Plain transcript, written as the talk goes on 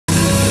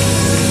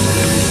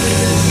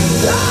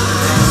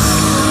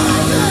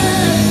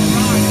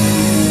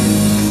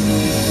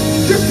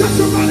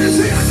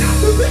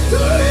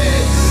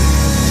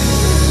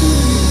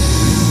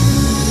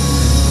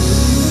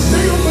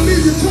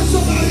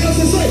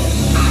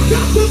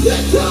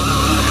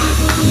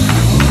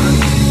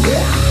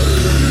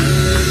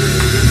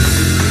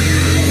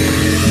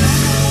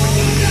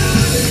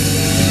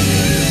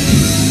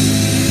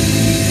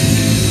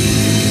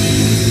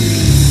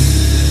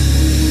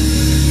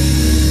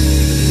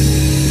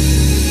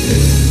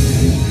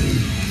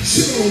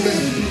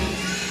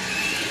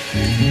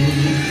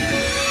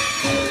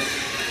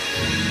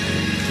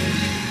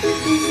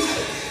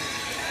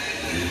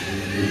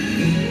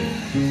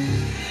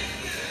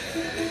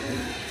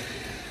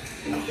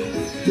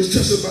Just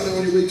touch somebody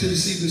on your way to the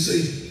seat and say,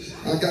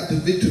 I got the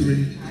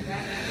victory.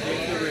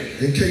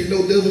 And can't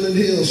no devil in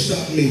hell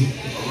stop me.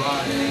 All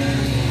right.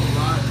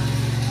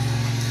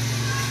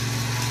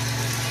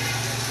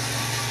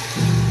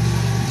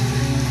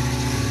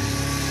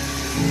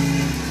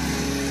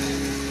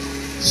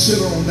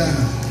 Sit on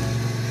down.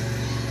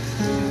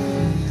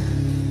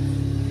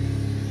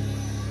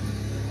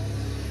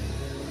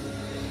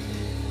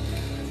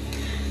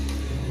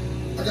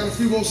 I got a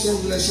few more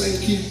songs in that same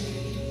key.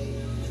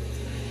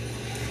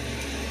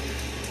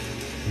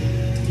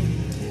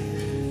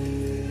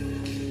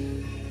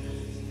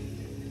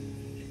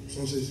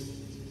 Song says,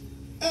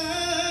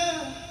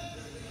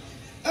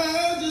 I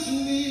just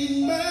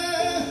need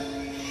my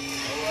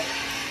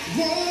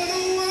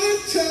one-on-one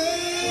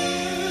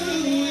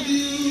time with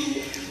you.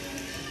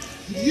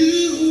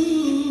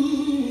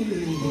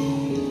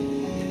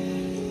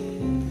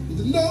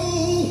 With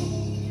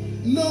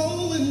no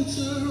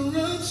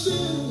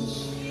interruptions.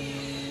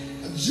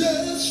 I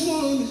just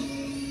want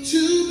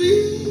to be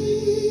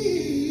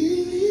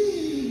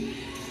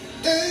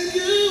and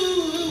you.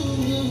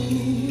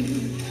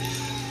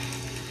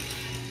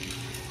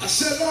 I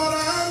said, Lord, I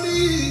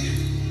need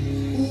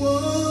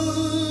one.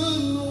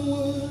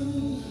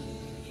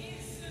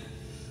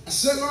 I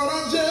said, Lord,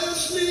 I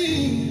just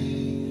need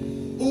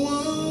one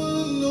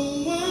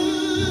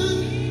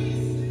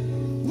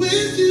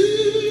with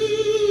you.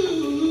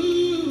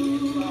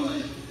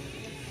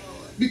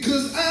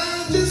 Because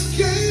I just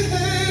can't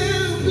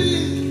help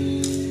it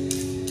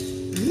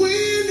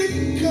when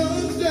it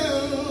comes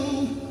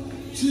down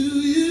to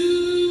you.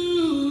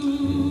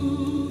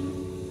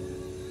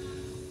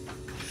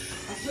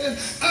 I said,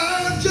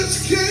 I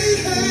just can't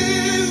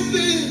help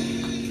it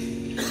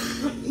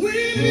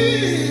when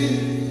it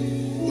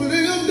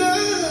comes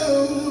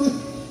down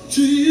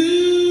to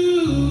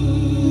you.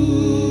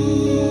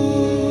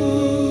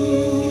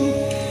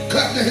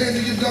 Clap the hand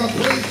to your dog,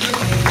 praise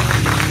God.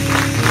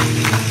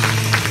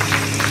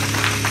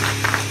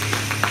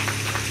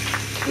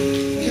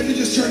 Can we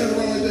just turn it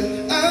around like that?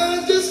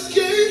 I just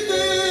can't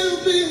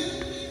help it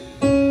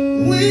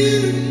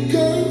when it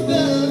comes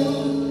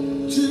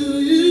down to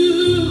you.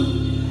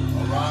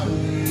 All right.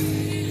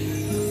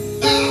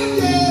 Oh,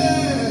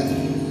 yeah.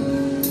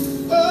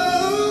 Oh,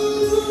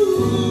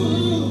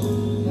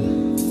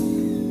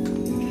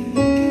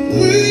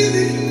 when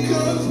it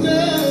comes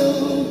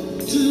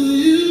down to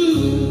you,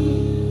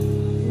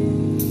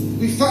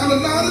 we find a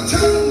lot of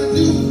time to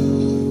do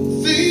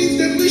things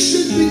that we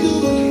should be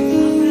doing.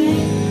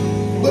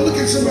 But look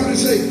at somebody and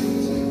say,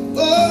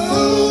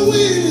 oh,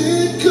 when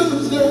it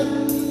comes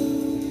down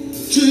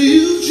to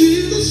you,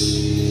 Jesus,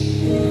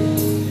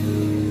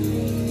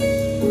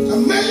 I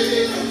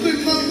made up in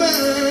my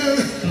mind,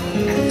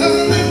 I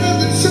made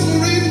nothing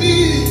separate me.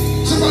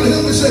 Somebody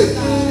help me say,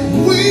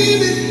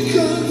 when it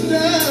comes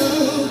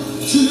down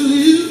to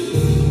you,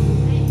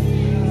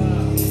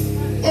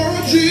 oh,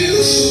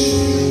 Jesus,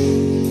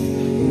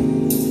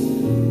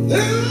 oh,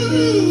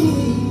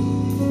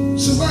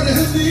 somebody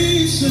help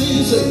me say,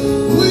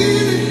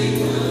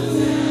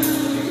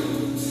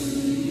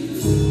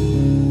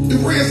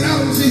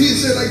 he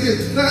said like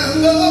this, I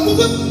love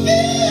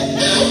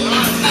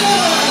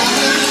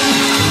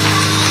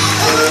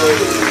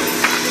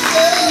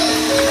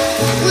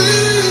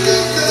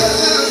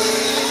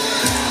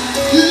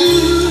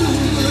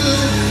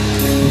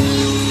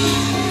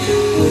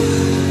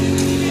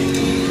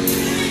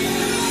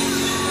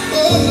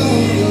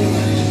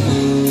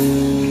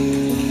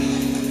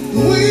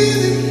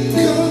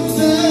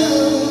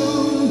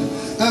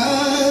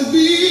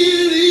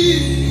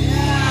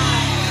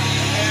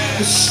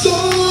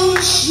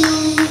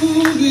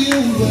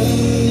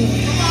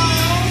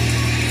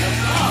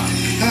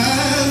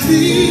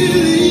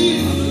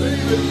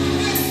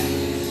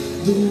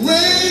the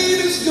rain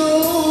is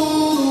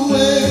gone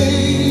away.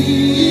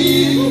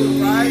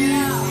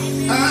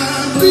 I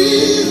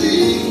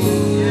believe,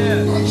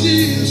 oh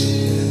Jesus,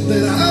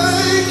 that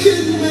I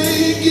can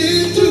make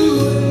it through.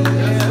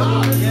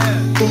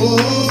 Oh,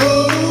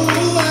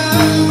 I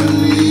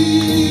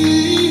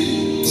believe.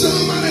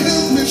 Somebody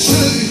help me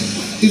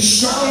say,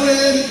 it's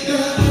already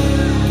done.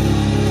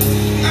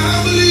 I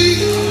believe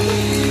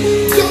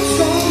God's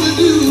gonna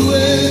do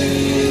it.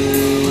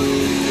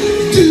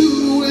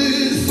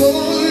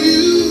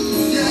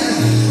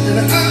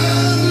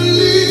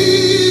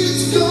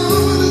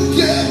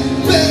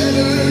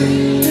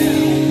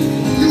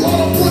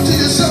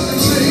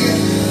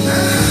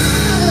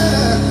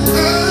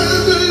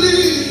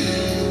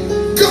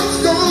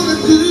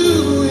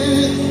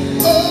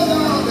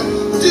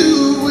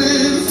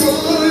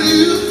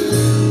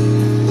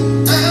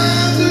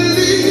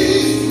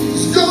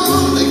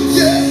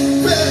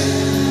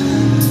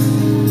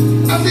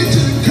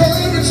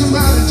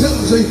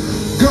 Say,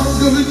 God's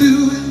gonna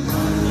do it.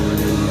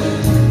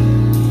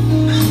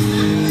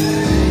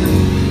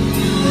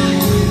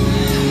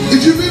 If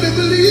you really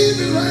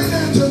believe it right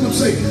now, tell them,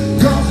 say,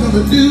 God's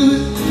gonna do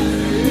it.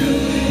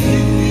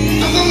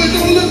 I know it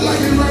don't look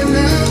like it right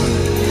now,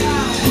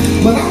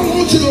 but I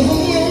want you to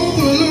hold on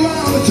for a little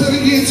while and tell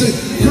again, say,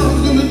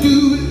 God's gonna do it.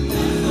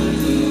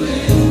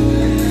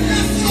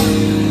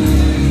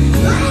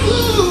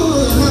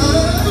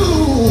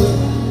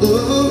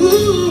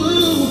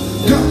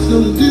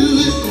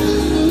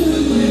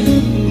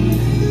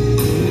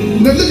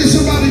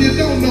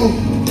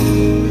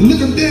 Look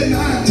them dead in the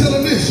eye and tell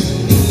them this.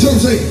 Tell them,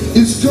 say,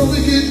 it's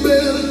gonna get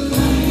better.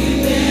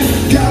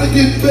 Gotta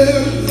get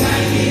better.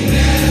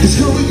 It's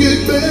gonna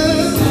get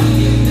better.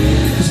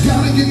 It's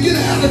gotta get an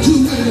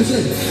attitude with it and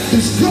say,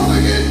 it's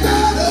gonna get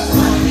better.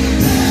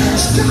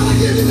 It's gonna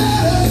get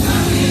better.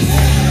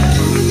 It's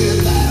gonna get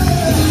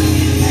better.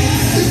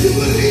 If you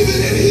believe it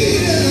in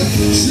here,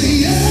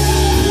 say yeah.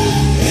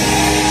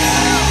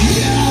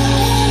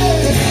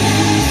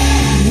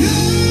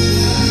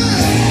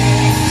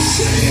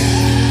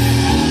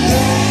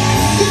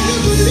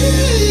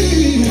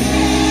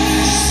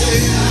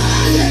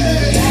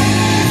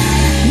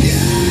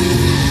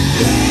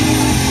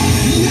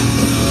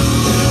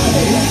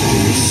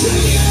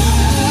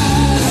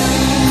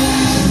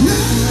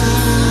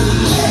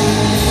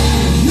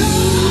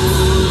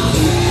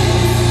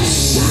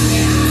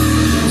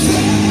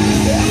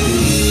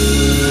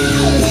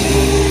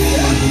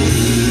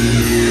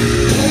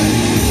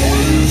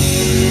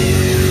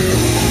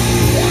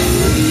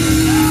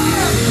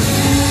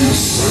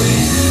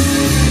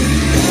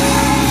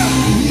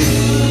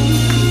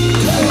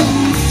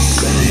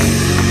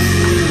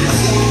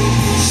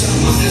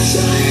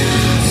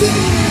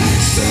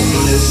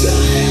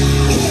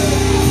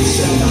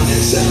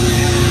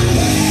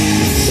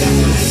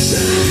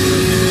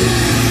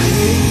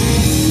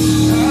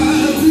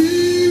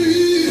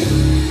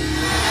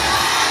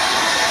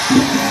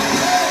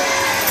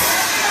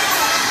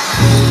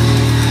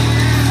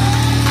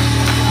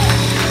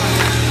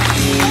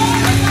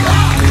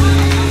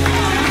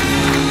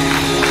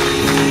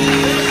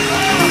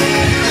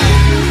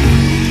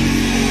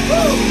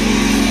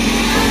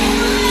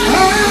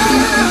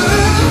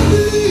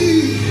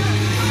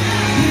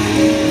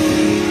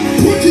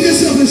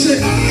 And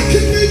say, I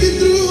can make it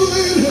through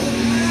it.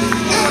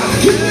 I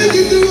can make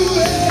it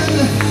through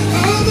it.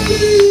 I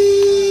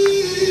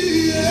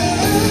believe.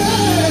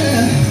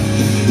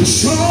 Yeah.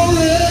 It's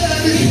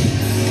already.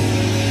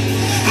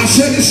 I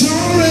said it's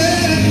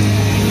already.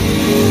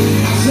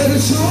 I said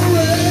it's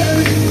already.